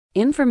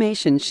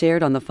Information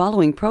shared on the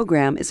following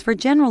program is for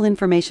general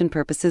information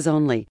purposes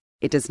only.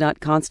 It does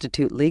not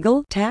constitute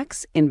legal,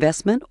 tax,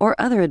 investment, or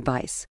other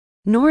advice,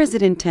 nor is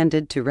it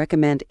intended to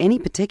recommend any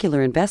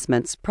particular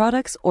investments,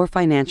 products, or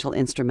financial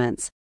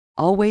instruments.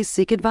 Always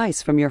seek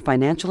advice from your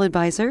financial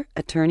advisor,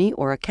 attorney,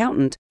 or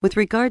accountant with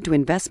regard to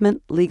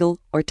investment, legal,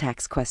 or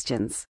tax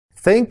questions.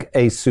 Think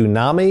a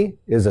tsunami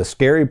is a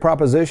scary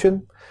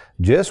proposition?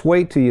 Just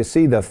wait till you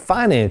see the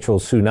financial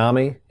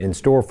tsunami in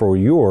store for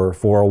your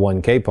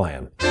 401k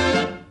plan.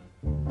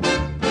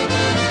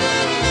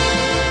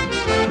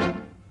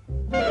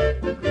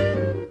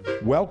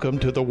 Welcome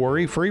to the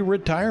Worry-Free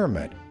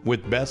Retirement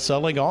with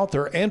best-selling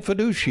author and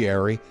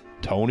fiduciary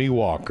Tony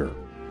Walker.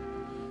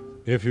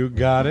 If you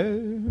got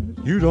it,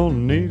 you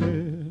don't need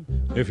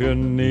it. If you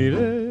need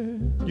it,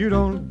 you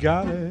don't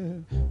got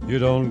it. You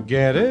don't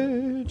get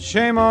it,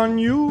 shame on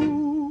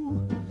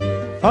you.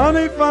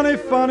 Funny, funny,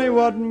 funny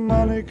what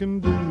money can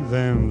do.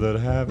 Them that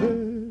have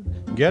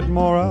it, get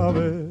more of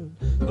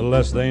it. The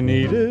less they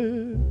need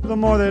it, the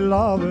more they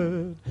love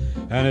it.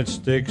 And it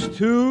sticks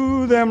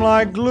to them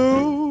like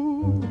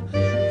glue.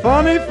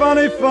 Funny,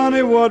 funny,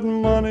 funny what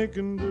money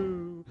can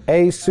do.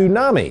 A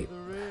tsunami,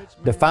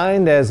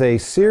 defined as a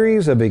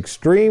series of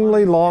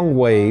extremely long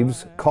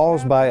waves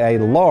caused by a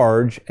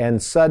large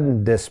and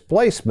sudden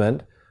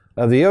displacement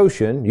of the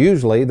ocean,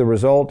 usually the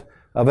result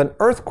of an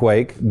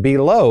earthquake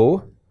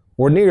below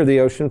or near the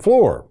ocean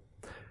floor.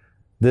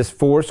 This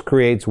force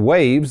creates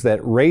waves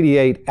that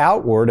radiate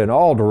outward in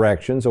all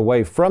directions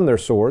away from their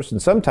source and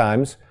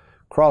sometimes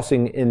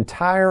crossing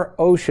entire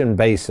ocean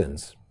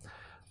basins.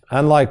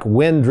 Unlike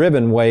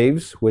wind-driven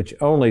waves, which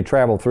only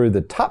travel through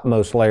the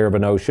topmost layer of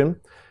an ocean,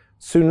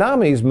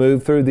 tsunamis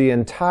move through the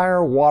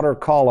entire water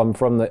column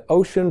from the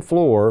ocean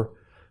floor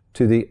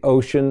to the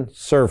ocean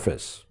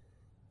surface.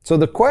 So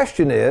the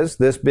question is,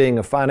 this being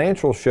a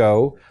financial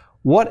show,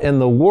 what in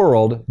the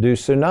world do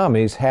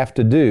tsunamis have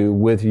to do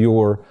with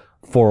your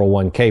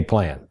 401k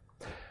plan?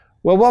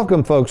 Well,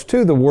 welcome folks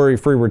to the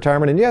Worry-Free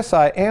Retirement. And yes,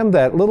 I am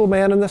that little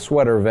man in the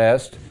sweater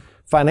vest,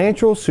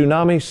 financial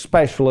tsunami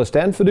specialist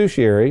and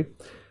fiduciary,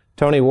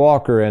 Tony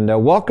Walker, and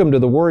welcome to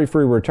the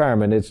Worry-Free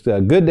Retirement. It's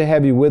good to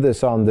have you with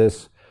us on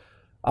this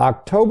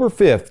October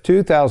 5th,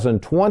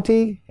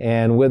 2020,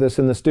 and with us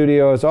in the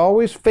studio, as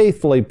always,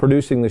 faithfully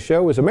producing the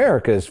show is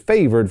America's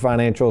favorite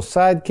financial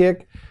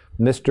sidekick,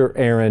 Mr.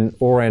 Aaron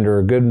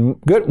Orander.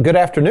 Good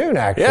afternoon,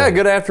 actually. Yeah,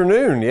 good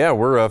afternoon. Yeah,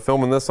 we're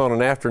filming this on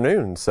an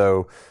afternoon,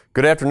 so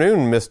good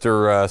afternoon,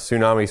 Mr.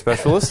 Tsunami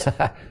Specialist.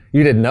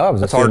 You didn't know I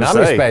was a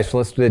tsunami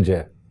specialist, did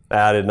you?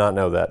 I did not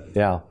know that.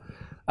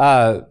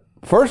 Yeah.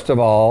 First of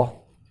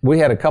all, we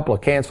had a couple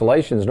of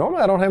cancellations.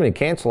 Normally, I don't have any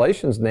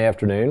cancellations in the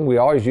afternoon. We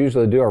always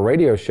usually do our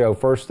radio show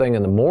first thing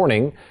in the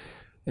morning.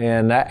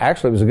 And that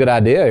actually was a good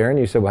idea, Aaron.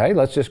 You said, well, hey,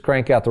 let's just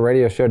crank out the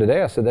radio show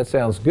today. I said, that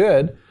sounds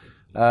good.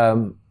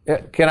 Can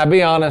I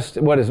be honest?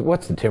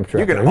 What's the temperature?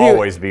 You can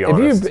always be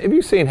honest. Have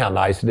you seen how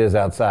nice it is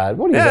outside?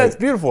 What do you think? It's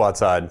beautiful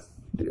outside.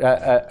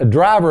 A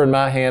driver in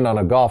my hand on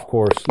a golf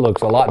course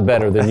looks a lot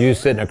better than you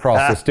sitting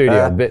across the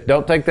studio. But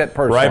don't take that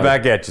personally. Right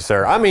back at you,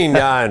 sir. I mean,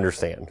 I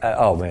understand.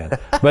 Oh, man.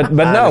 But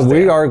no,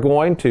 we are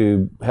going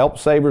to help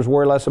savers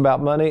worry less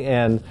about money.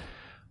 And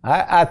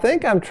I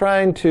think I'm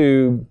trying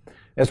to,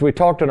 as we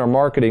talked in our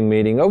marketing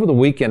meeting, over the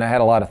weekend I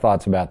had a lot of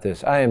thoughts about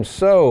this. I am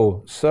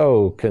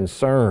so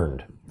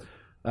concerned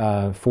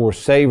for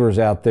savers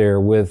out there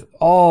with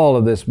all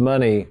of this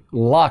money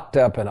locked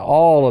up in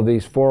all of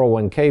these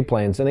 401k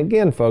plans. And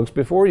again, folks,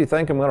 before you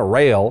think I'm going to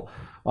rail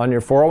on your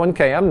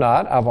 401k, I'm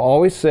not.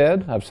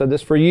 I've said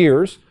this for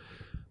years,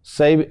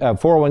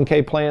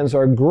 401k plans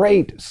are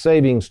great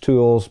savings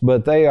tools,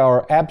 but they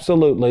are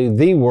absolutely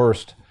the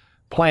worst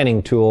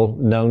planning tool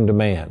known to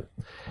man.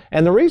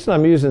 And the reason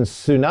I'm using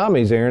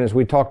tsunamis, Aaron, as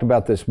we talked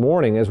about this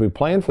morning, as we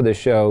planned for this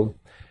show,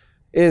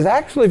 is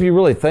actually, if you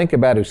really think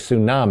about a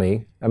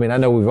tsunami, I mean, I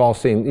know we've all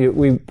seen,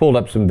 we pulled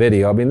up some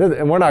video. I mean,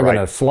 and we're not going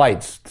to slight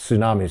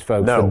tsunamis,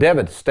 folks. No. The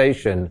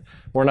devastation,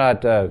 we're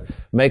not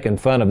making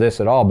fun of this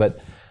at all, but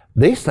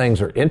these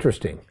things are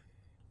interesting.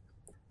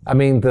 I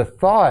mean, the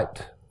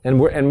thought, and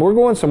we're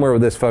going somewhere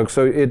with this, folks,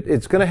 so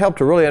it's going to help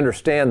to really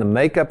understand the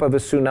makeup of a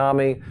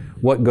tsunami,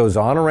 what goes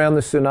on around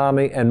the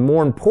tsunami, and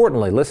more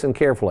importantly, listen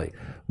carefully,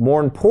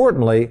 more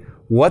importantly,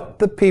 what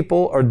the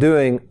people are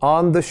doing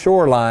on the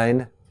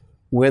shoreline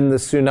when the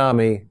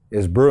tsunami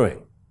is brewing.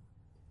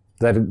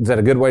 Is that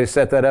a good way to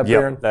set that up,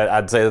 Aaron? Yep,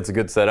 I'd say that's a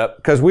good setup.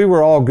 Because we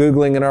were all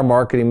Googling in our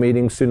marketing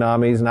meeting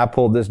tsunamis, and I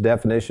pulled this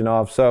definition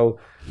off. So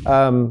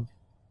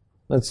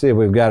let's see if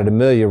we've got it.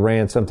 Amelia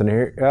ran something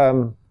here.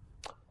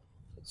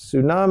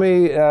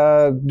 Tsunami,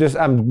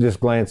 I'm just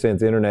glancing at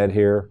the internet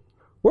here.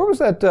 Where was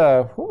that?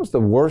 What was the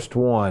worst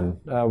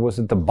one? Was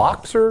it the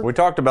Boxer? We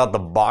talked about the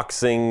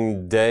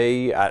Boxing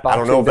Day. I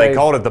don't know if they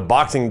called it the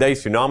Boxing Day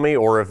tsunami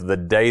or if the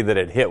day that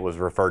it hit was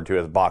referred to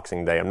as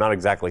Boxing Day. I'm not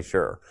exactly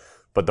sure.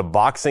 But the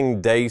Boxing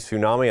Day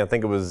tsunami, I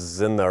think it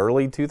was in the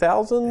early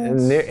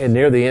 2000s? And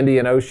near the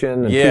Indian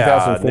Ocean in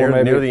 2004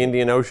 maybe? Near the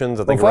Indian Oceans,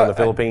 I think around the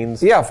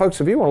Philippines. Yeah, folks,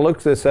 if you want to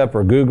look this up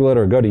or Google it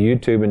or go to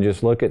YouTube and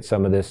just look at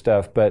some of this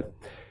stuff. But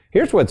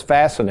Here's what's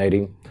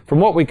fascinating. From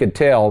what we could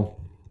tell,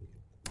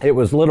 it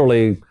was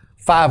literally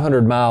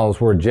 500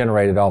 miles were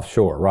generated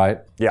offshore, right?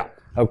 Yeah.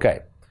 Okay.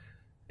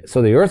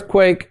 So the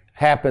earthquake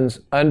happens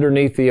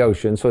underneath the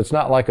ocean, so it's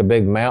not like a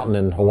big mountain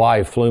in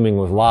Hawaii fluming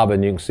with lava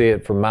and you can see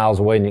it from miles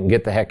away and you can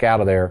get the heck out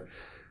of there.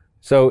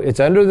 So it's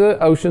under the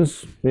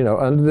oceans,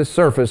 under the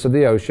surface of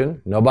the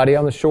ocean. Nobody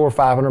on the shore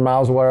 500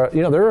 miles away.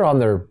 They're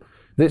on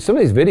some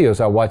of these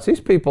videos I watch,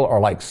 these people are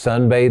like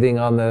sunbathing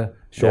on the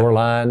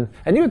shoreline. Yeah.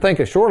 And you would think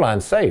a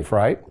shoreline's safe,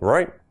 right?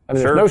 Right. I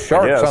mean, there's no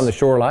sharks on the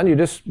shoreline.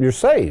 You're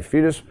safe.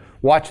 You're just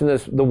watching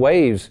the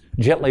waves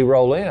gently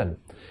roll in.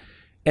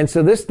 And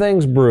so this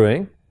thing's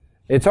brewing.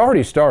 It's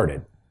already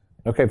started.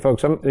 Okay,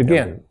 folks,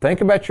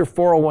 think about your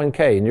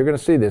 401k, and you're going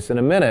to see this in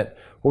a minute.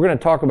 We're going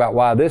to talk about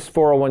why this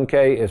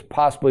 401k is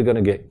possibly going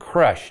to get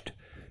crushed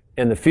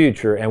in the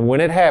future. And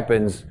when it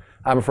happens,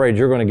 I'm afraid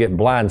you're going to get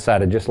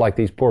blindsided just like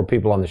these poor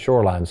people on the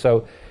shoreline.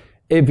 So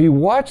if you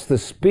watch the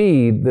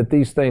speed that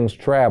these things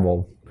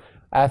travel,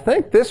 I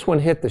think this one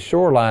hit the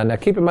shoreline. Now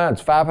keep in mind,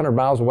 it's 500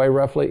 miles away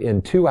roughly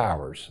in 2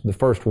 hours, the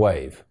first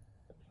wave.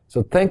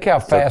 So think how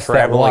fast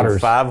that water's...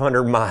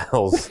 traveling 500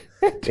 miles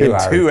in 2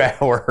 hours. 2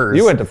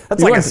 hours.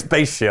 That's like a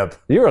spaceship.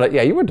 You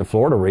went to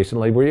Florida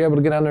recently. Were you able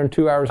to get down there in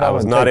 2 hours? I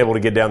was not able to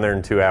get down there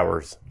in 2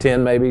 hours.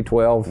 10 maybe,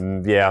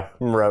 12? Yeah,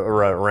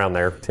 around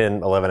there.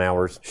 10, 11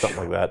 hours,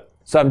 something like that.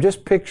 So I'm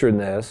just picturing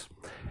this.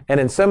 And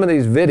in some of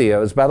these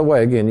videos, by the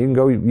way, again, you can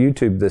go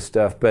YouTube this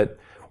stuff, but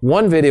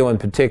one video in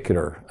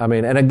particular,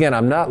 and again,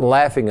 I'm not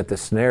laughing at the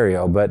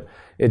scenario, but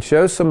it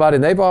shows somebody,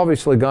 and they've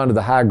obviously gone to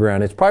the high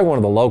ground. It's probably one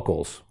of the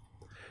locals.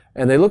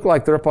 And they look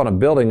like they're up on a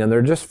building, and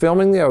they're just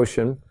filming the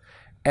ocean.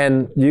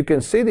 And you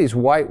can see these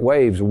white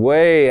waves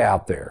way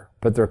out there,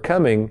 but they're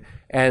coming.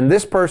 And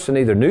this person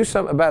either knew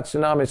something about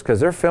tsunamis because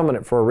they're filming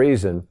it for a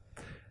reason.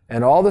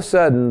 And all of a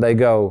sudden they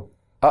go,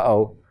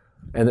 uh-oh.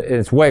 And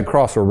it's way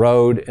across a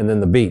road and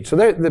then the beach. So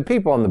the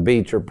people on the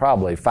beach are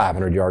probably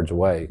 500 yards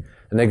away.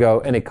 And they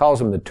go, and he calls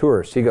them the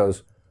tourists. He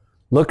goes,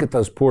 look at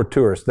those poor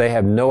tourists. They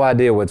have no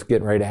idea what's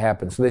getting ready to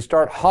happen. So they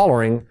start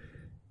hollering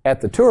at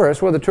the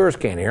tourists. Well, the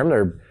tourists can't hear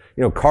them.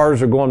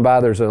 Cars are going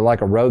by. There's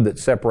like a road that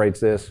separates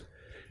this.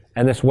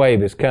 And this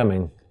wave is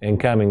coming and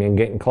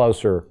getting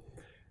closer.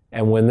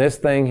 And when this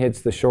thing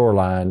hits the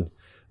shoreline,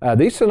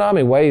 these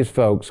tsunami waves,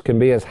 folks, can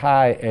be as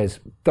high as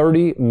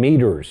 30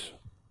 meters.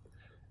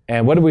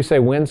 And what did we say?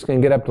 Winds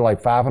can get up to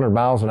like 500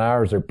 miles an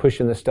hour as they're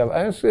pushing this stuff.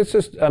 It's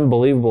just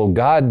unbelievable.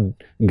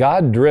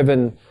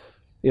 God-driven,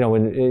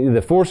 when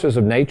the forces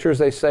of nature, as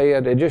they say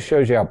it just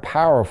shows you how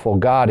powerful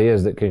God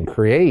is that can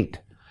create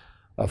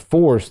a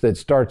force that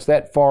starts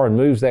that far and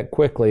moves that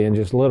quickly and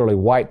just literally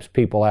wipes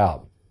people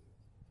out.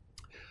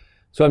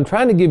 So I'm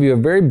trying to give you a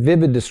very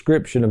vivid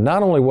description of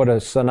not only what a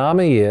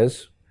tsunami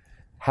is,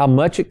 how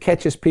much it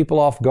catches people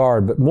off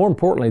guard, but more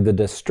importantly, the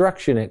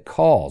destruction it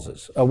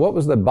causes. What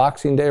was the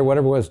Boxing Day or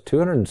whatever it was?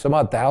 200 and some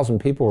odd thousand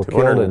people were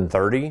killed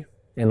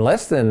in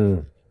less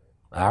than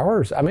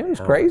hours. It was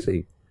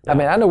crazy. Yeah.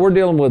 I know we're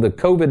dealing with the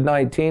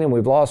COVID-19 and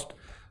we've lost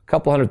a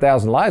couple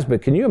 100,000 lives,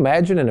 but can you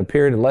imagine in a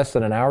period of less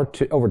than an hour,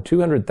 over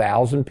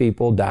 200,000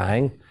 people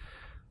dying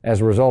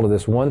as a result of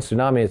this one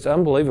tsunami? It's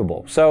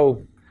unbelievable.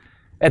 So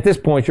at this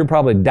point, you're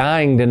probably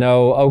dying to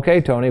know,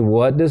 okay, Tony,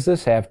 what does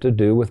this have to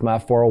do with my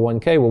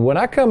 401k? Well, when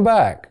I come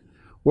back,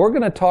 we're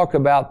going to talk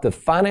about the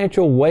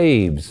financial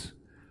waves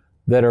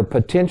that are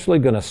potentially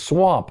going to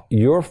swamp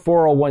your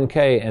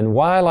 401k and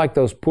why, like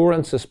those poor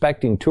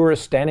unsuspecting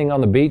tourists standing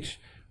on the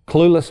beach,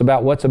 clueless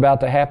about what's about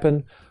to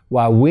happen,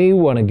 why we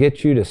want to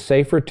get you to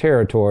safer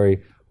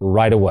territory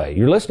right away.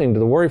 You're listening to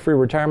The Worry-Free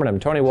Retirement. I'm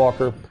Tony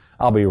Walker.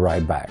 I'll be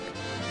right back.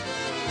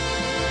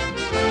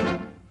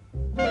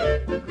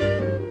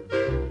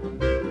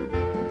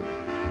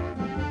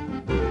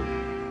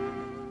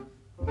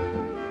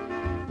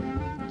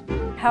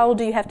 How old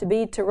do you have to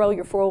be to roll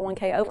your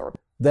 401k over?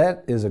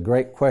 That is a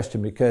great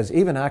question because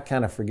even I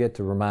kind of forget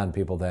to remind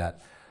people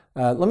that.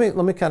 Let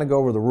me kind of go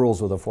over the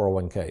rules with a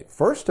 401k.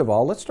 First of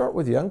all, let's start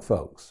with young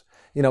folks.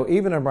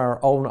 Even in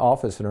our own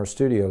office in our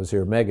studios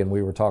here, Megan,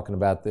 we were talking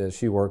about this.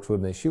 She works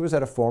with me. She was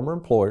at a former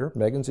employer.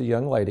 Megan's a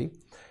young lady,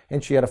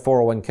 and she had a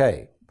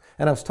 401k.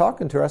 And I was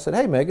talking to her. I said,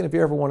 hey, Megan, if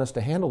you ever want us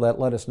to handle that,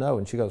 let us know.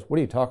 And she goes, what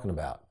are you talking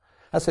about?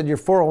 I said, your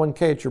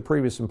 401k at your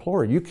previous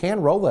employer, you can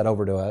roll that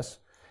over to us.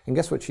 And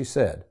guess what she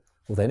said?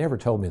 Well, they never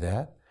told me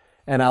that.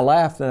 And I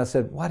laughed and I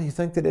said, why do you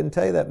think they didn't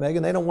tell you that,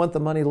 Megan? They don't want the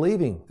money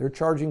leaving. They're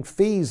charging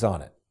fees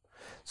on it.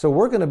 So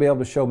we're going to be able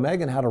to show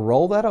Megan how to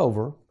roll that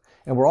over.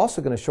 And we're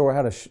also going to show her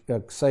how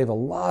to save a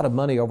lot of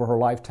money over her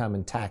lifetime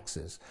in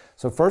taxes.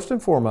 So first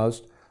and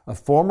foremost, a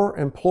former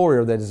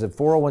employer that is a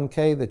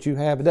 401k that you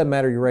have, it doesn't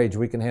matter your age,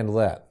 we can handle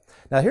that.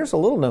 Now here's a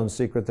little known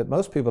secret that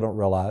most people don't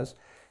realize.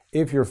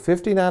 If you're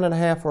 59 and a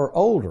half or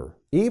older,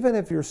 even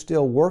if you're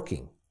still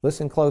working,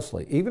 listen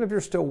closely, even if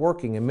you're still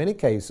working, in many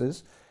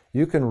cases,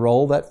 you can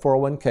roll that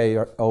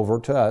 401k over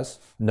to us,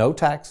 no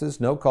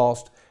taxes, no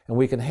cost, and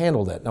we can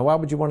handle that. Now, why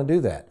would you want to do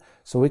that?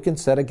 So we can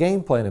set a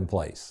game plan in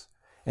place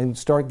and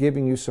start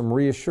giving you some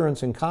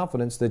reassurance and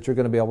confidence that you're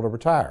going to be able to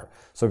retire.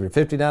 So if you're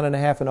 59 and a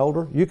half and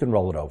older, you can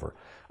roll it over.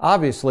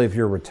 Obviously, if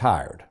you're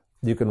retired,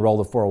 you can roll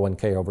the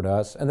 401k over to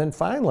us. And then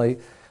finally,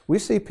 we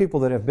see people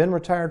that have been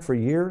retired for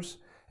years,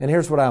 and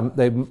here's what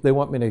they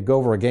want me to go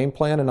over a game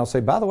plan, and I'll say,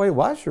 by the way,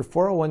 why is your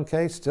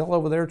 401k still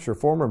over there at your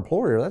former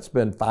employer? That's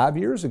been 5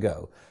 years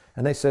ago.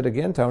 And they said,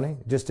 again, Tony,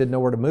 just didn't know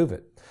where to move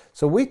it.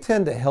 So we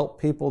tend to help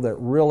people that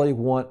really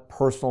want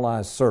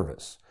personalized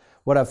service.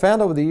 What I've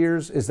found over the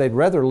years is they'd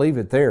rather leave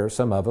it there,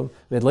 some of them,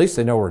 at least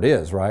they know where it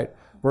is, right?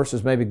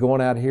 Versus maybe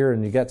going out here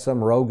and you got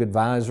some rogue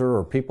advisor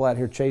or people out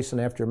here chasing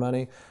after your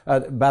money.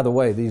 By the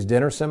way, these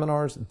dinner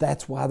seminars,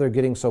 that's why they're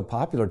getting so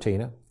popular,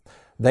 Tina.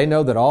 They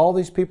know that all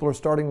these people are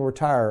starting to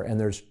retire, and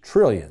there's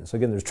trillions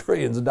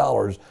of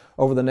dollars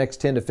over the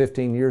next 10 to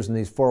 15 years in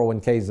these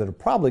 401ks that are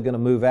probably going to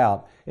move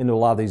out into a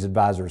lot of these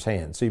advisors'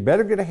 hands. So you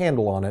better get a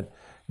handle on it.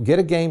 Get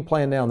a game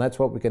plan now, and that's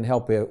what we can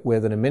help you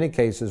with, and in many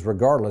cases,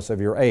 regardless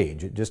of your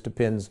age. It just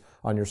depends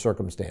on your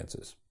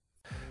circumstances.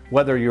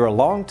 Whether you're a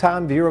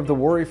long-time viewer of the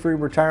Worry-Free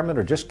Retirement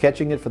or just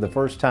catching it for the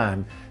first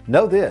time,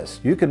 know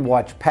this: you can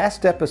watch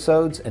past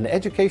episodes and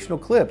educational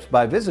clips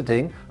by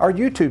visiting our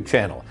YouTube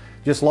channel.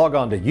 Just log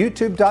on to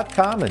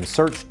youtube.com and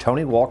search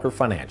Tony Walker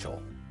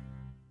Financial.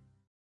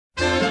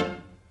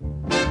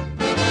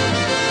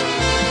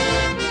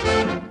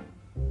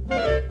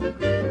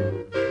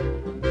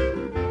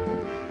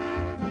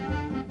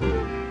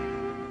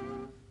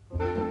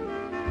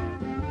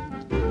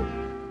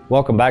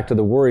 Welcome back to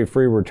the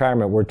Worry-Free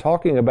Retirement. We're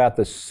talking about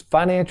the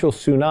financial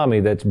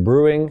tsunami that's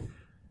brewing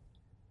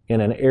in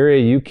an area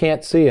you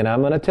can't see, and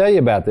I'm going to tell you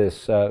about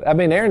this.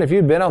 Aaron, if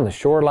you'd been on the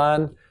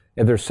shoreline,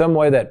 if there's some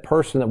way that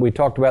person that we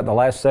talked about in the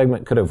last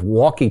segment could have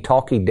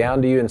walkie-talkied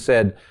down to you and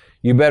said,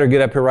 you better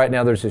get up here right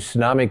now, there's a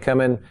tsunami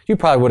coming, you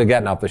probably would have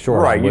gotten off the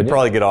shoreline. Right, you'd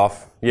probably get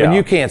off. Yeah. But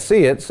you can't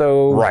see it,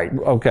 so... Right.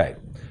 Okay.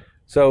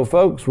 So,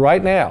 folks,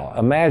 right now,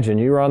 imagine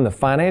you're on the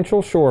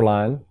financial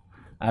shoreline.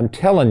 I'm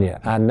telling you,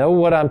 I know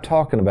what I'm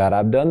talking about.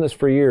 I've done this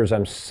for years.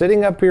 I'm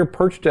sitting up here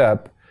perched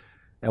up,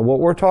 and what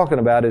we're talking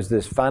about is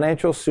this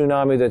financial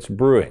tsunami that's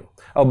brewing.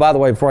 Oh, by the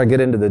way, before I get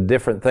into the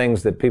different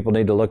things that people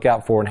need to look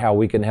out for and how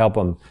we can help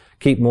them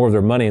keep more of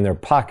their money in their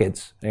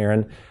pockets,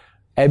 Aaron,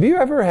 have you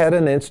ever had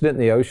an incident in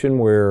the ocean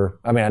where,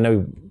 I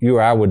know you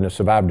or I wouldn't have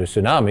survived a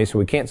tsunami, so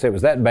we can't say it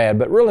was that bad,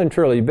 but really and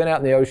truly, you've been out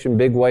in the ocean,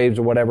 big waves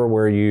or whatever,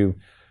 where you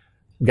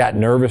got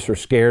nervous or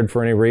scared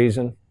for any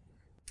reason?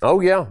 Oh,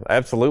 yeah,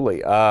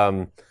 absolutely.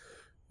 I've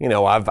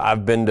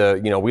been to,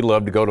 we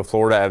love to go to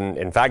Florida. And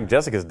in fact,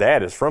 Jessica's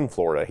dad is from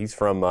Florida. He's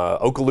from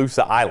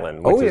Okaloosa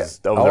Island, which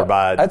is over there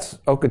by... That's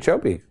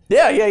Okeechobee.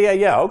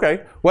 Yeah.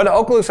 Okay. Well, the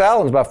Okaloosa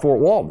Island's by Fort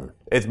Walton.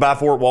 It's by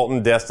Fort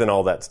Walton, Destin,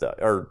 all that stuff.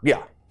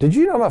 Yeah. Did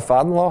you know my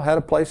father-in-law had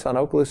a place on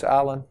Okaloosa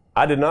Island?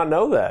 I did not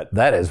know that.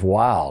 That is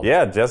wild.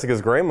 Yeah, Jessica's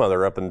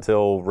grandmother, up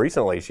until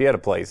recently, she had a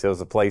place. It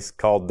was a place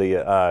called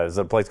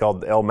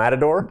El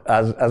Matador. I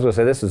was going to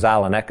say, this is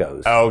Island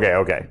Echoes. Oh,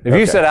 okay. If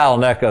you said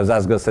Island Echoes, I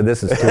was going to say,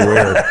 this is too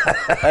weird.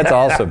 That's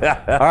awesome.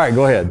 All right,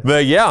 go ahead.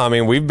 But yeah,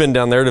 we've been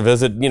down there to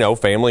visit,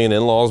 family and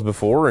in-laws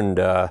before. And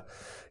I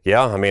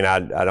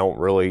don't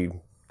really...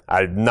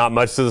 not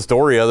much to the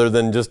story other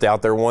than just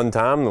out there one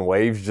time, the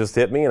waves just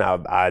hit me, and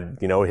I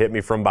hit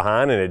me from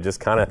behind, and it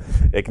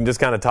can just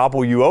kind of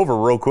topple you over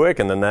real quick,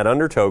 and then that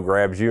undertow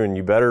grabs you, and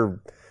you better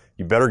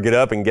get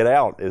up and get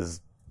out.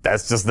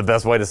 That's just the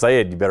best way to say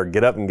it. You better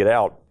get up and get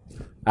out.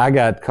 I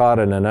got caught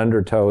in an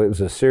undertow. It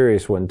was a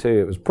serious one too.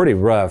 It was pretty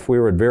rough. We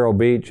were at Vero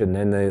Beach and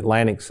in the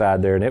Atlantic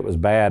side there, and it was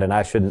bad. And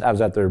I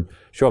was out there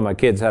showing my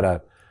kids how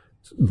to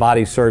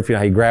body surf.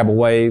 How you grab a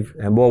wave,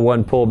 and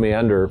one pulled me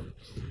under.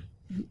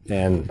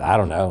 And I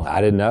don't know.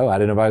 I didn't know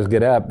if I was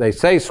get up. They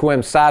say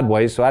swim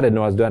sideways, so I didn't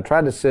know what I was doing. I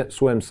tried to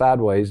swim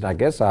sideways, and I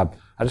guess I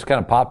just kind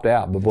of popped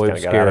out. But boy, it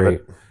was scary.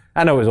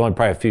 I know it was only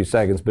probably a few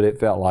seconds, but it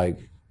felt like.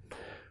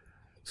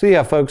 So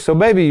yeah, folks. So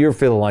maybe you're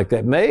feeling like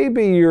that.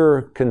 Maybe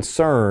you're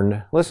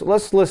concerned. Let's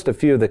list a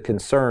few of the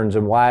concerns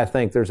and why I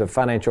think there's a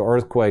financial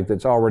earthquake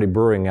that's already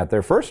brewing out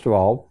there. First of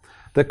all,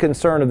 the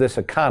concern of this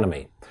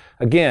economy.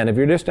 Again, if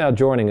you're just now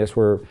joining us,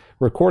 we're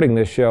recording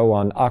this show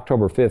on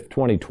October 5th,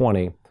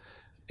 2020.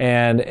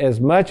 And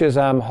as much as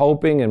I'm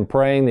hoping and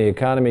praying the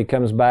economy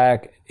comes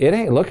back, it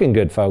ain't looking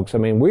good, folks.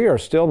 We are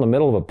still in the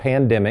middle of a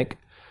pandemic.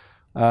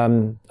 I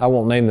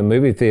won't name the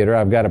movie theater.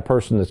 I've got a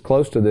person that's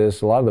close to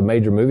this. A lot of the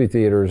major movie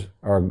theaters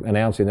are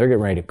announcing they're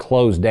getting ready to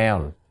close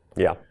down.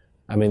 Yeah.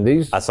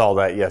 I saw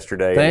that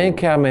yesterday. Think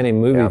how many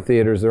movie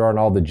theaters there are and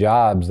all the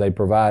jobs they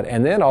provide,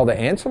 and then all the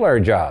ancillary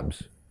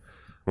jobs.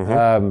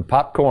 Mm-hmm.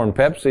 Popcorn,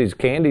 Pepsis,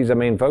 candies.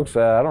 Folks,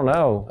 I don't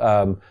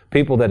know.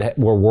 People that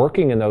were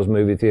working in those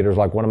movie theaters,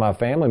 like one of my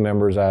family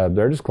members,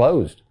 they're just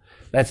closed.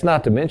 That's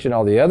not to mention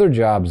all the other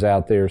jobs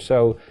out there.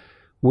 So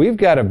we've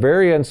got a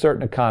very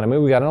uncertain economy.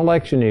 We've got an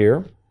election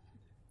year.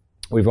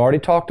 We've already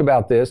talked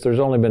about this. There's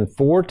only been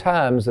 4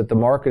 times that the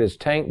market has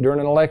tanked during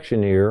an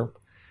election year.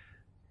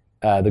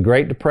 The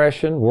Great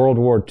Depression, World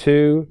War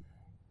II,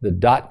 the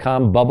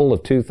dot-com bubble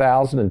of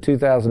 2000 and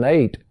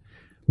 2008.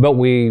 But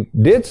we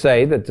did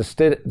say that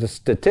the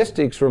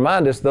statistics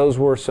remind us those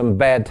were some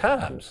bad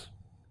times.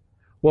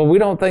 Well, we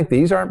don't think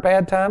these aren't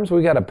bad times.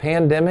 We got a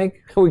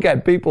pandemic. We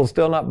got people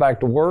still not back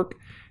to work.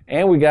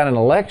 and we got an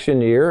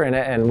election year,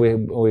 and we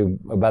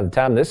by the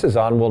time this is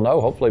on, we'll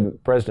know. Hopefully,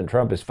 President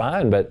Trump is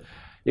fine, but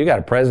you got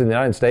a president of the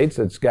United States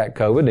that's got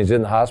COVID, and he's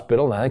in the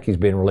hospital, and I think he's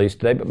being released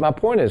today. But my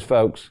point is,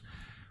 folks,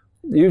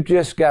 you've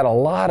just got a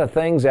lot of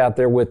things out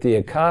there with the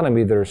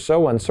economy that are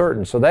so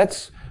uncertain. So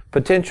that's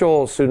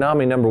potential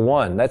tsunami number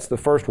one. That's the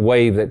first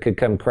wave that could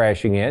come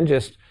crashing in,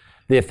 just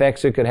the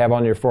effects it could have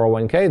on your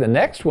 401k. The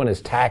next one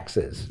is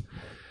taxes.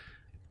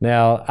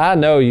 Now, I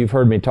know you've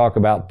heard me talk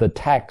about the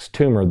tax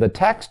tumor. The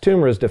tax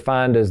tumor is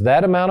defined as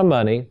that amount of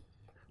money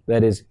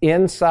that is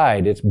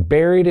inside, it's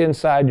buried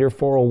inside your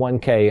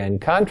 401k. And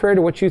contrary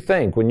to what you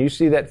think, when you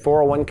see that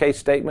 401k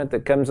statement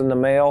that comes in the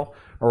mail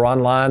or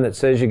online that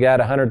says you got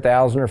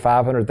 $100,000 or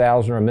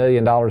 $500,000 or $1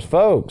 million,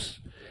 folks,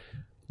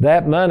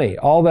 that money,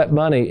 all that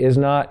money is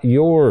not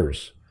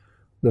yours.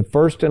 The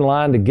first in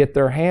line to get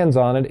their hands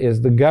on it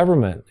is the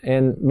government.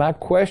 And my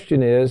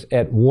question is,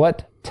 at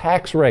what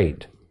tax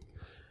rate?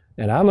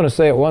 And I'm going to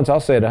say it once,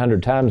 I'll say it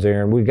 100 times,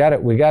 Aaron. We got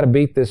to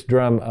beat this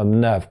drum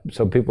enough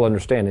so people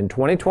understand. In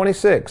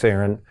 2026,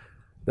 Aaron,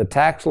 the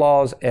tax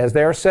laws as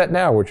they are set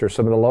now, which are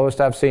some of the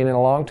lowest I've seen in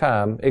a long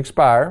time,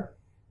 expire.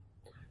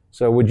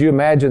 So would you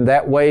imagine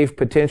that wave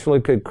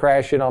potentially could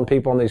crash in on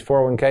people on these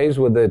 401ks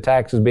with the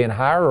taxes being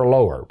higher or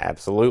lower?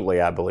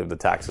 Absolutely. I believe the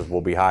taxes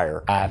will be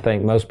higher. I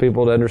think most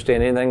people that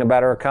understand anything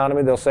about our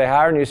economy, they'll say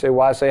higher, and you say,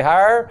 why say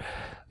higher?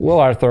 Well,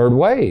 our third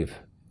wave,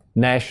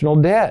 national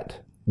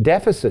debt,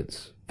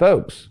 deficits.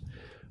 Folks,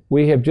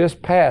 we have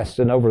just passed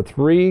an over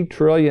 $3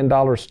 trillion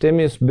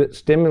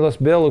stimulus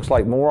bill. Looks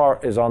like more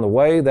is on the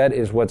way. That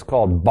is what's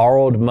called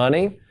borrowed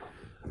money.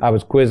 I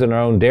was quizzing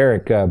our own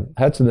Derek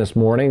Hudson this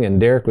morning, and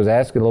Derek was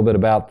asking a little bit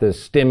about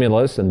this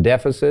stimulus and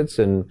deficits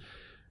and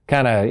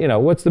kind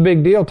of, what's the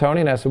big deal, Tony?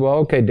 And I said, well,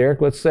 okay,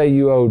 Derek, let's say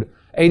you owed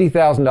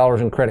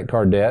 $80,000 in credit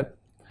card debt,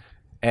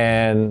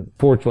 and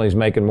fortunately he's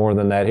making more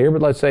than that here,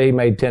 but let's say he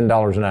made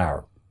 $10 an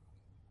hour.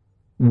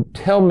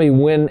 Tell me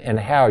when and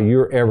how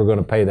you're ever going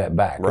to pay that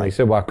back. Right. And he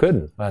said, well, I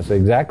couldn't. I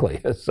said,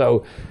 exactly.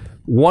 So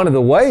one of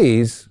the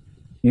ways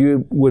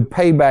you would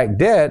pay back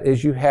debt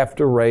is you have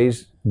to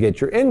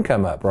get your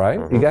income up, right?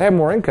 Mm-hmm. You got to have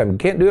more income. You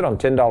can't do it on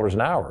 $10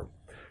 an hour.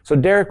 So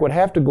Derek would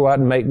have to go out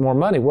and make more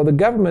money. Well, the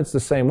government's the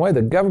same way.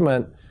 The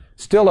government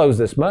still owes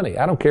this money.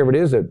 I don't care if it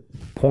is at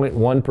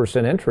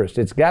 0.1% interest.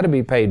 It's got to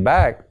be paid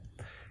back.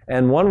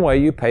 And one way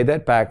you pay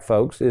that back,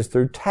 folks, is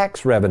through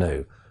tax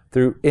revenue,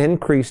 through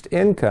increased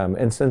income.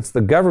 And since the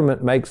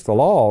government makes the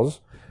laws,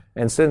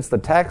 and since the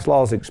tax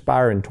laws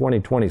expire in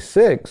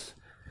 2026,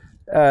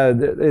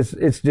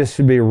 it's just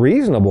should be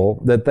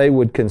reasonable that they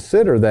would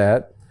consider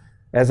that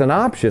as an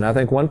option. I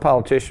think one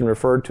politician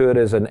referred to it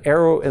as an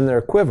arrow in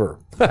their quiver.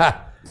 One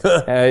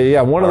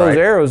of those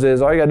arrows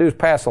is all you got to do is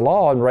pass a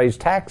law and raise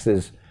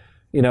taxes,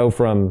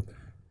 from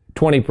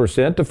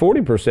 20% to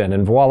 40%.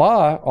 And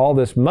voila, all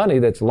this money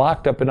that's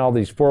locked up in all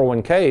these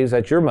 401ks,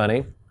 that's your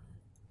money.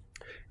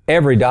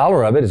 Every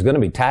dollar of it is going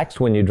to be taxed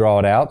when you draw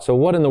it out. So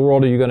what in the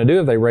world are you going to do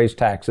if they raise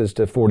taxes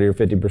to 40 or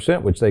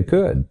 50%, which they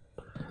could?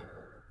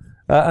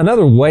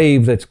 Another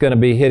wave that's going to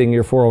be hitting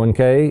your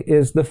 401k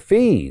is the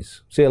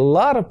fees. See, a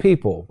lot of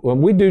people,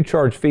 when we do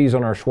charge fees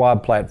on our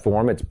Schwab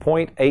platform, it's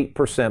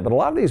 0.8%. But a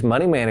lot of these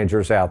money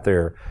managers out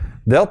there,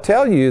 they'll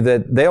tell you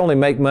that they only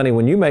make money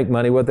when you make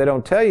money. What they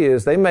don't tell you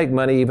is they make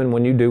money even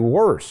when you do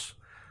worse.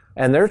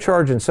 And they're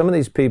charging some of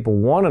these people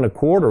 1.25%,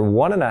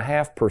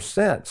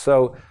 1.5%.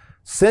 So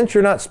since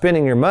you're not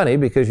spending your money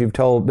because you've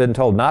been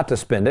told not to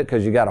spend it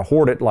because you got to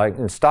hoard it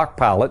and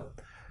stockpile it,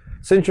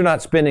 since you're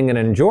not spending and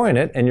enjoying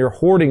it and you're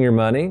hoarding your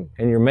money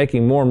and you're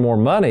making more and more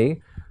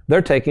money, they're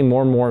taking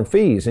more and more in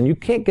fees, and you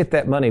can't get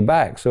that money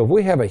back. So if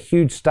we have a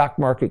huge stock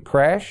market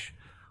crash,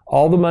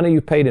 all the money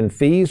you paid in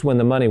fees when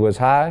the money was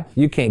high,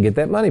 you can't get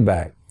that money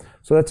back.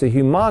 So that's a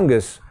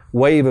humongous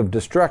wave of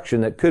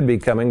destruction that could be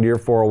coming to your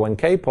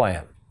 401k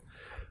plan.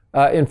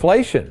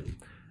 Inflation.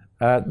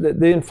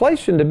 The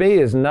inflation to me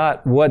is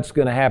not what's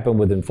going to happen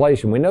with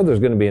inflation. We know there's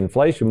going to be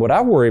inflation. What I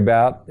worry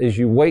about is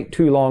you wait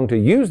too long to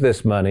use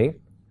this money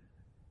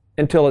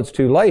until it's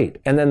too late.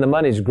 And then the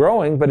money's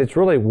growing, but it's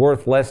really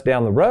worth less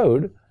down the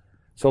road.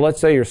 So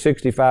let's say you're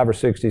 65 or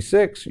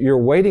 66. You're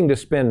waiting to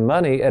spend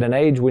money at an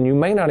age when you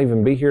may not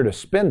even be here to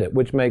spend it,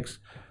 which makes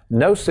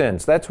no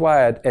sense. That's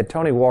why at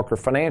Tony Walker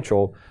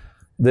Financial,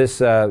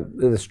 this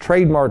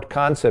trademarked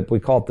concept, we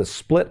call it the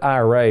split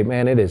IRA.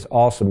 Man, it is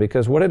awesome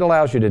because what it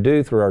allows you to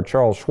do through our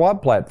Charles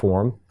Schwab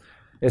platform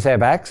is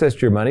have access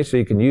to your money so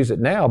you can use it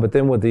now. But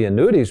then with the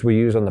annuities we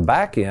use on the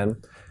back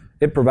end,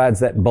 it provides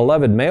that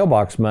beloved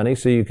mailbox money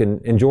so you can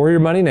enjoy your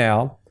money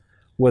now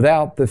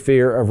without the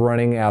fear of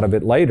running out of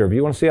it later. If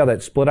you want to see how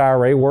that split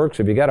IRA works,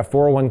 if you got a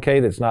 401k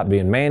that's not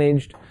being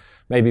managed,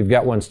 maybe you've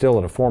got one still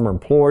at a former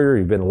employer,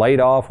 you've been laid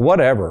off,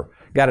 whatever,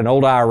 got an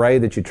old IRA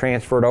that you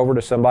transferred over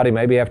to somebody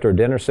maybe after a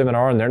dinner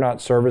seminar and they're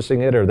not servicing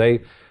it, or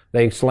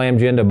they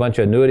slammed you into a bunch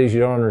of annuities you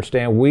don't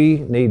understand, we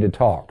need to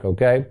talk,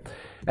 okay?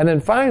 And then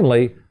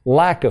finally,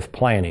 lack of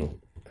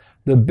planning.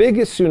 The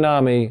biggest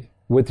tsunami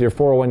with your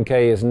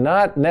 401k is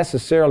not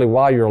necessarily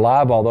while you're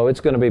alive, although it's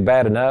going to be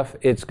bad enough.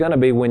 It's going to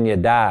be when you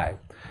die.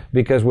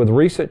 because with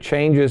recent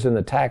changes in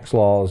the tax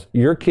laws,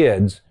 your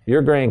kids,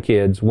 your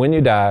grandkids, when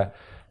you die,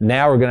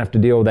 now are going to have to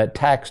deal with that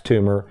tax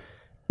tumor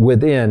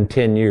within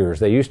 10 years.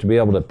 They used to be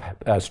able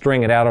to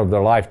string it out over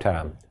their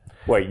lifetime.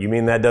 Wait, you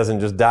mean that doesn't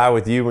just die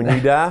with you when you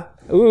die?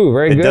 Ooh,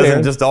 very good. It doesn't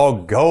Aaron. just all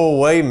go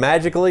away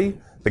magically?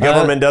 The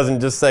government doesn't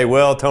just say,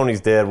 well,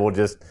 Tony's dead, we'll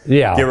just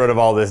get rid of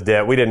all this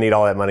debt. We didn't need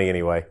all that money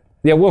anyway.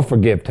 Yeah, we'll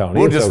forgive Tony.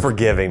 We'll just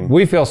forgive him.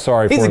 We feel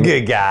sorry for him. He's a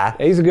good guy.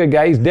 He's a good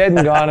guy. He's dead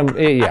and gone.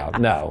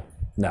 No.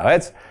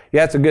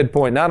 That's a good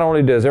point. Not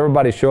only does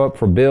everybody show up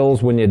for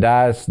bills when you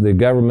die, the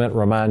government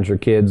reminds your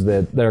kids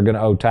that they're going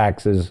to owe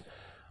taxes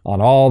on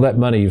all that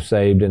money you've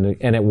saved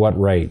and at what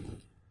rate.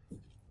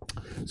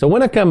 So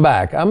when I come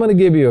back, I'm going to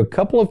give you a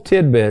couple of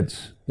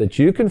tidbits that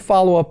you can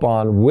follow up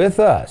on with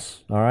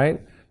us, all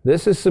right?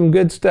 This is some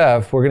good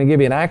stuff. We're going to give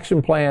you an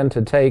action plan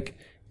to take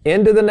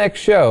into the next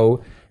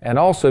show. And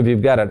also, if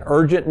you've got an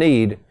urgent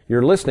need,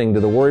 you're listening to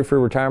The Worry-Free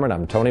Retirement.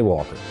 I'm Tony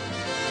Walker.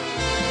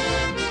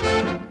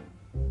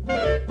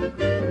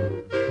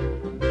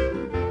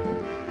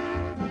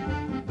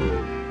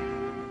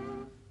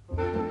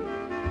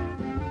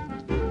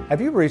 Have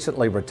you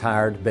recently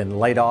retired, been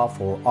laid off,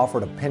 or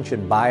offered a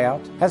pension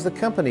buyout? Has the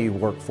company you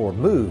work for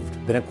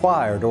moved, been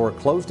acquired, or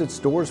closed its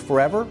doors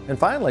forever? And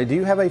finally, do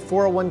you have a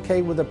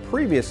 401k with a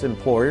previous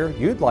employer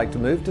you'd like to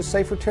move to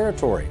safer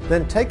territory?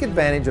 Then take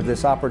advantage of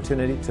this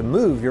opportunity to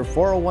move your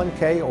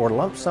 401k or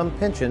lump sum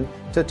pension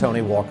to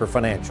Tony Walker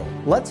Financial.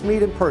 Let's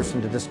meet in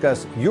person to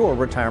discuss your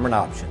retirement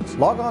options.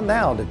 Log on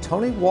now to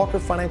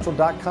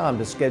TonyWalkerFinancial.com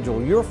to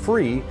schedule your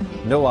free,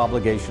 no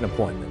obligation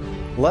appointment.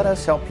 Let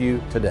us help you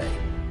today.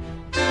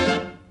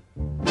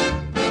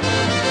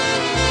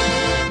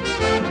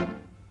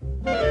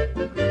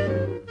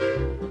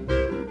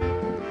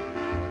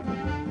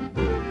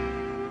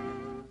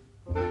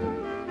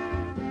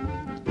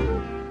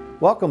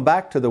 Welcome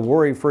back to the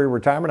Worry-Free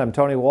Retirement. I'm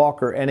Tony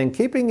Walker, and in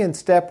keeping in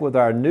step with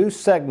our new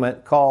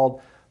segment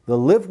called the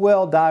Live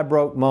Well, Die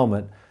Broke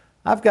Moment,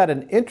 I've got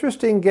an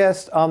interesting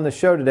guest on the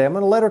show today. I'm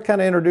going to let her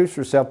kind of introduce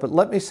herself, but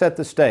let me set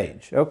the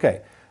stage.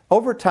 Okay,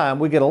 over time,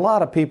 we get a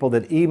lot of people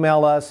that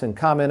email us and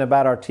comment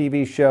about our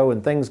TV show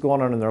and things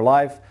going on in their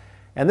life.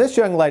 And this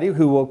young lady,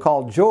 who we'll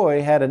call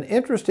Joy, had an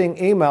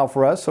interesting email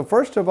for us. So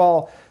first of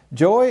all,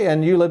 Joy,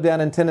 and you live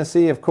down in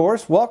Tennessee, of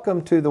course,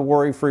 welcome to the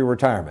Worry-Free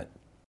Retirement.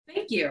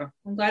 Thank you.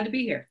 I'm glad to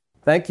be here.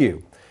 Thank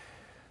you.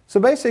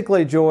 So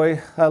basically,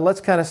 Joy, let's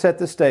kind of set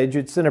the stage.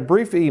 It's in a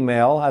brief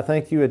email. I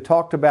think you had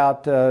talked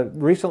about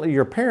recently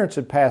your parents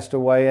had passed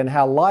away and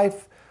how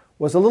life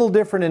was a little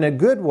different in a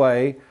good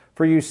way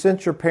for you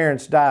since your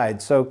parents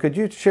died. So could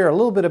you share a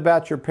little bit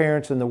about your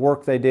parents and the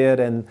work they did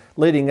and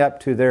leading up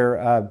to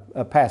their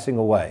passing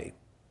away?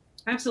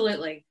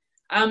 Absolutely.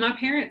 My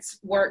parents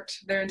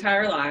worked their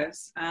entire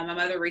lives. My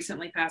mother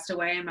recently passed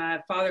away and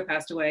my father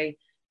passed away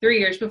 3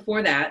 years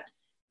before that.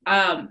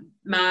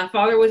 My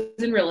father was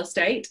in real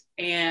estate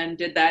and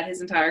did that his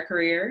entire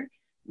career.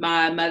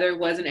 My mother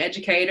was an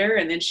educator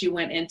and then she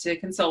went into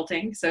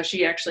consulting. So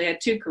she actually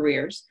had two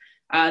careers.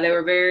 They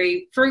were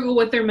very frugal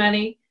with their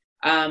money,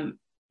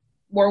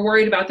 were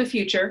worried about the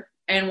future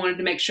and wanted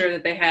to make sure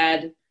that they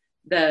had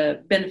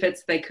the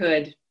benefits they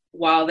could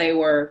while they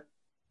were,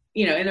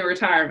 in their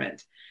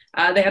retirement.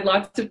 They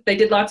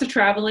did lots of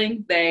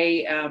traveling.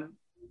 They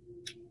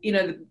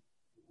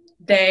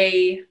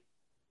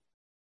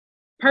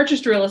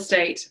purchased real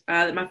estate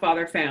that my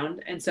father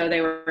found. And so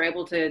they were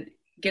able to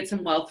get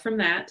some wealth from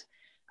that.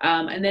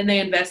 And then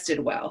they invested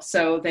well.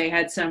 So they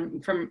had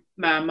some from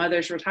my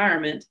mother's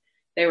retirement,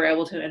 they were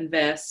able to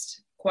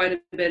invest quite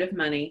a bit of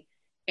money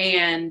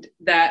and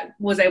that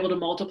was able to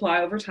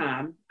multiply over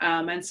time.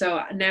 And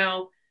so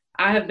now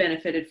I have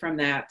benefited from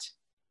that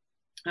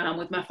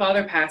with my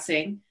father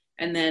passing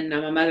and then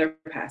my mother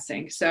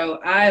passing. So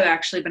I've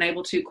actually been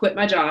able to quit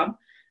my job.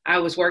 I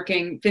was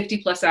working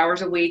 50 plus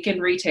hours a week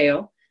in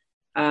retail.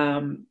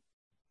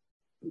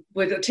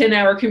 With a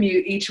 10-hour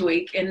commute each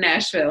week in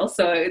Nashville.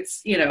 So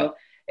it's,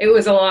 it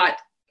was a lot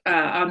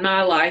on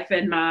my life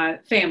and my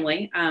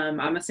family.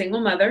 I'm a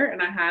single mother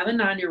and I have a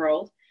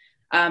 9-year-old.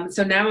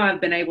 So now I've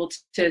been able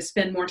to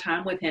spend more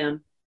time with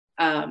him.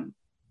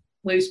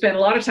 We've spent a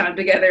lot of time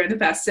together in the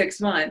past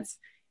 6 months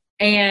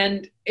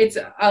and it's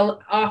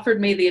offered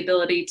me the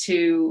ability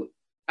to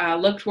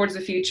look towards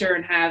the future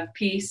and have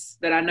peace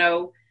that I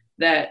know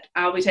that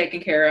I'll be taken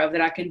care of,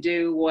 that I can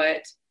do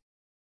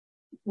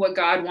what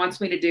God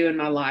wants me to do in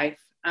my life,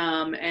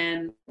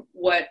 and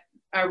what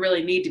I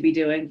really need to be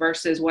doing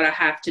versus what I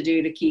have to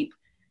do to keep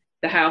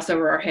the house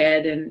over our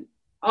head and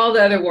all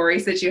the other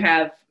worries that you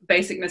have,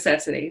 basic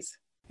necessities.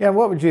 Yeah,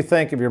 what would you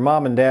think if your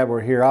mom and dad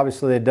were here?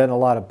 Obviously, they'd done a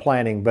lot of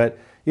planning, but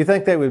you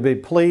think they would be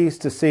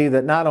pleased to see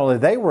that not only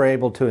they were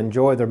able to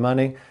enjoy their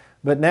money,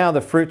 but now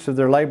the fruits of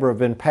their labor have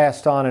been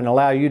passed on and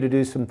allow you to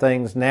do some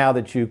things now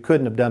that you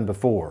couldn't have done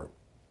before?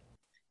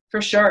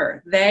 For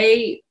sure.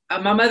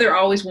 My mother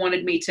always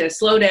wanted me to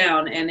slow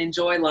down and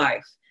enjoy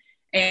life.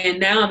 And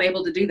now I'm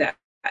able to do that.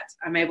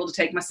 I'm able to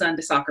take my son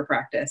to soccer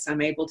practice.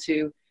 I'm able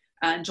to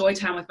enjoy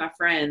time with my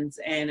friends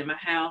and at my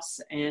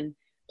house and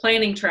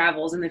planning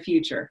travels in the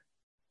future.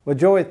 Well,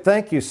 Joey,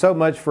 thank you so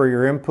much for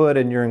your input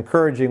and your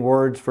encouraging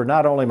words for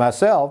not only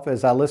myself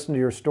as I listen to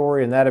your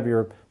story and that of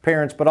your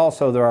parents, but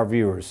also our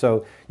viewers.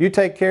 So you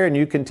take care and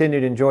you continue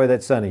to enjoy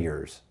that son of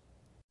yours.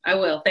 I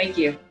will. Thank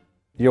you.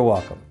 You're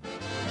welcome.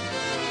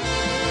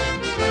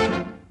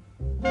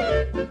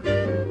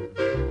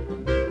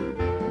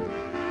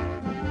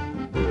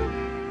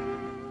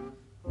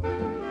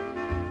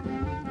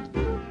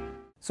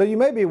 So you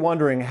may be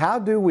wondering, how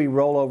do we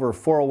roll over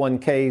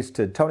 401ks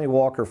to Tony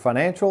Walker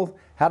Financial?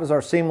 How does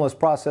our seamless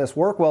process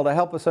work? Well, to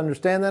help us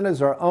understand that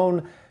is our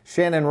own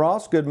Shannon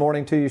Ross. Good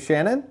morning to you,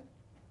 Shannon.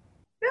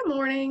 Good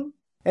morning.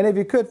 And if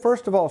you could,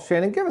 first of all,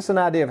 Shannon, give us an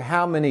idea of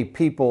how many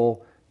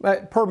people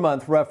per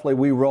month roughly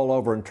we roll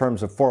over in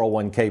terms of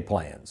 401k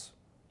plans.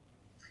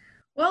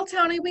 Well,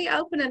 Tony, we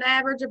open an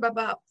average of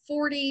about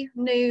 40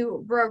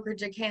 new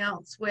brokerage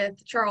accounts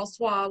with Charles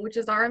Schwab, which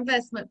is our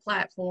investment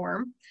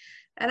platform.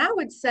 And I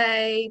would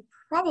say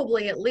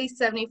probably at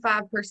least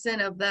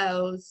 75% of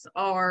those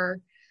are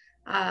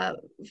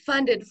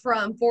funded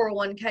from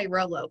 401k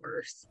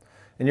rollovers.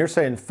 And you're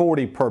saying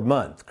 40 per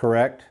month,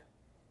 correct?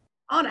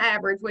 On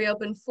average, we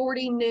open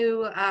 40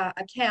 new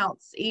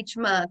accounts each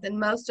month, and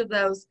most of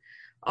those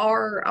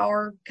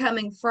are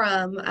coming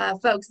from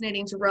folks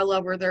needing to roll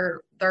over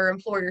their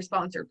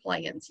employer-sponsored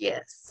plans,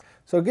 yes.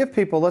 So give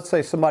people, let's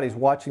say somebody's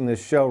watching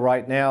this show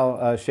right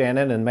now,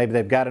 Shannon, and maybe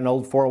they've got an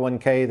old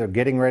 401k, they're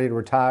getting ready to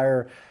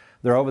retire,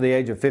 they're over the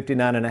age of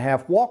 59 and a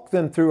half. Walk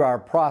them through our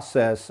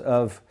process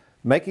of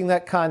making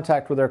that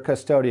contact with their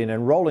custodian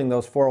and rolling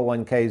those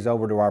 401ks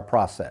over to our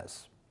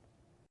process.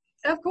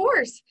 Of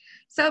course.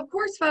 So, of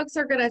course, folks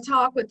are going to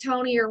talk with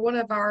Tony or one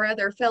of our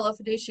other fellow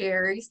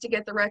fiduciaries to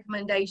get the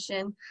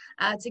recommendation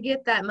to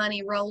get that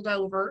money rolled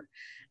over.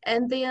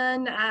 And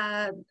then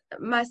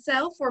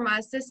myself or my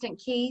assistant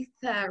Keith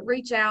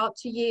reach out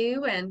to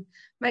you and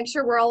make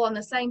sure we're all on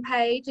the same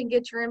page and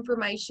get your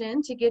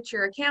information to get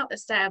your account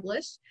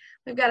established.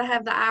 We've got to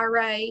have the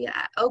IRA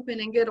open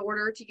in good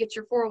order to get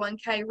your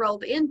 401k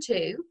rolled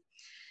into.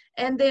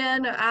 And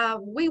then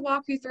we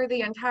walk you through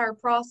the entire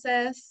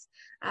process.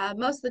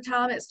 Most of the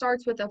time it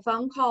starts with a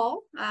phone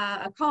call,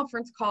 a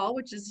conference call,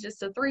 which is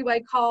just a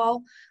three-way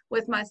call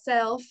with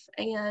myself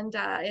and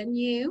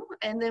you.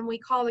 And then we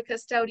call the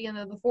custodian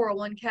of the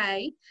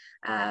 401k,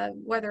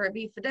 whether it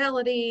be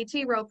Fidelity,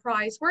 T. Rowe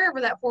Price,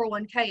 wherever that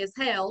 401k is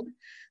held,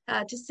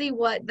 to see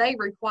what they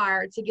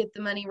require to get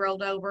the money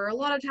rolled over. A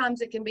lot of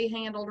times it can be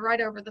handled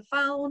right over the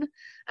phone.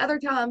 Other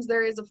times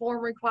there is a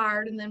form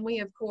required, and then we,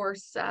 of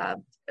course,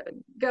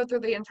 go through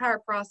the entire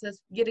process,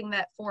 getting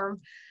that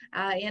form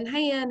in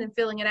hand and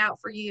filling it out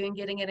for you and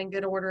getting it in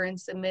good order and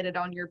submitted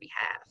on your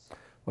behalf.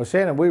 Well,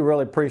 Shannon, we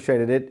really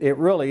appreciate it. It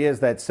really is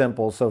that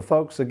simple. So,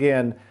 folks,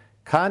 again,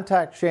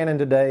 contact Shannon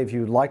today. If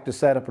you'd like to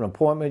set up an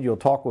appointment, you'll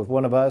talk with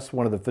one of us,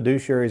 one of the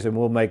fiduciaries, and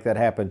we'll make that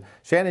happen.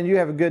 Shannon, you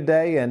have a good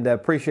day, and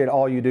appreciate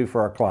all you do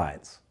for our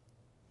clients.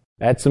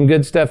 That's some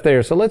good stuff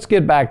there. So let's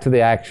get back to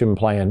the action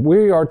plan.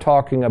 We are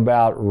talking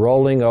about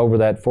rolling over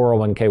that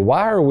 401k.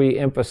 Why are we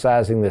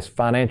emphasizing this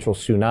financial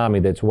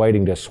tsunami that's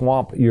waiting to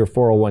swamp your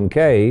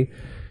 401k?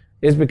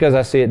 Is because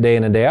I see it day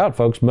in and day out,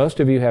 folks.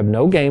 Most of you have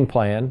no game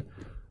plan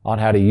on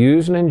how to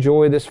use and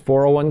enjoy this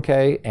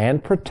 401k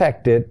and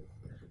protect it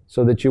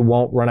so that you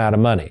won't run out of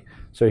money.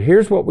 So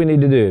here's what we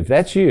need to do. If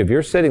that's you, if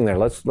you're sitting there,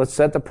 let's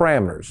set the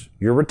parameters.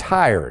 You're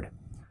retired.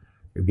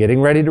 You're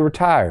getting ready to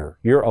retire.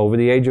 You're over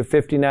the age of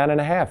 59 and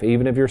a half,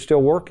 even if you're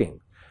still working.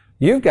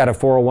 You've got a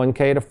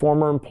 401k at a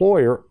former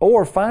employer,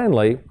 or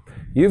finally,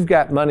 you've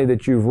got money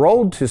that you've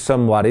rolled to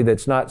somebody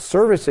that's not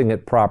servicing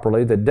it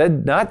properly, that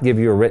did not give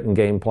you a written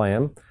game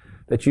plan,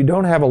 that you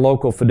don't have a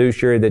local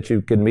fiduciary that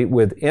you can meet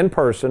with in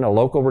person, a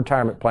local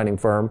retirement planning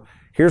firm.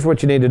 Here's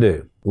what you need to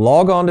do.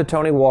 Log on to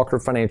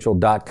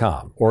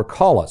TonyWalkerFinancial.com or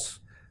call us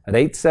at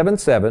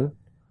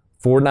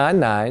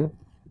 877-499-9255,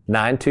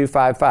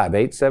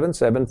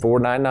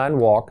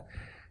 877-499-WALK.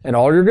 And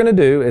all you're going to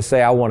do is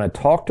say, I want to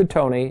talk to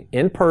Tony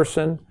in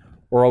person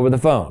or over the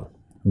phone.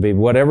 It'll be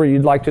whatever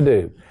you'd like to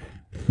do.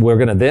 We're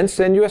going to then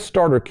send you a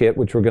starter kit,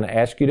 which we're going to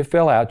ask you to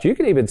fill out. You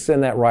can even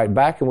send that right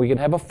back, and we can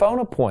have a phone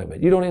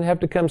appointment. You don't even have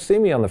to come see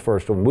me on the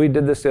first one. We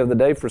did this the other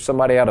day for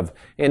somebody out of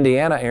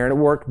Indiana, Aaron. It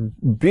worked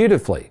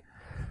beautifully.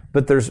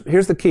 But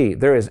here's the key.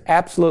 There is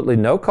absolutely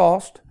no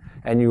cost,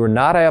 and you are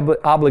not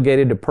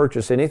obligated to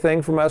purchase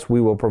anything from us.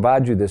 We will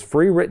provide you this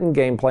free written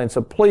game plan,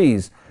 so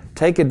please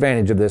take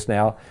advantage of this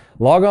now.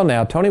 Log on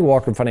now,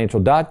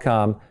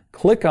 TonyWalkerFinancial.com.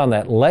 Click on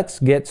that Let's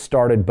Get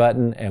Started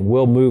button, and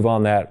we'll move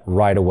on that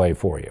right away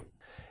for you.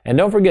 And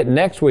don't forget,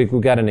 next week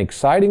we've got an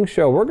exciting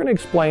show. We're going to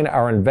explain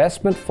our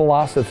investment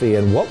philosophy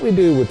and what we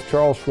do with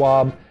Charles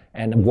Schwab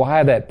and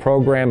why that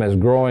program is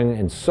growing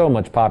in so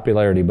much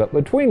popularity. But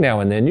between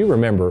now and then, you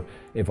remember,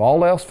 if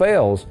all else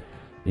fails,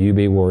 you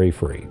be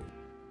worry-free.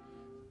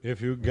 If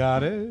you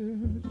got it,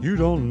 you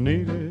don't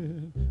need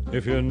it.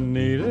 If you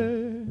need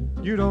it,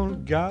 you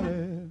don't got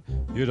it.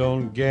 You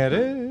don't get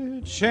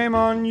it, shame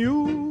on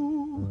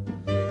you.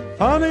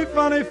 Funny,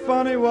 funny,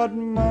 funny what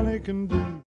money can do.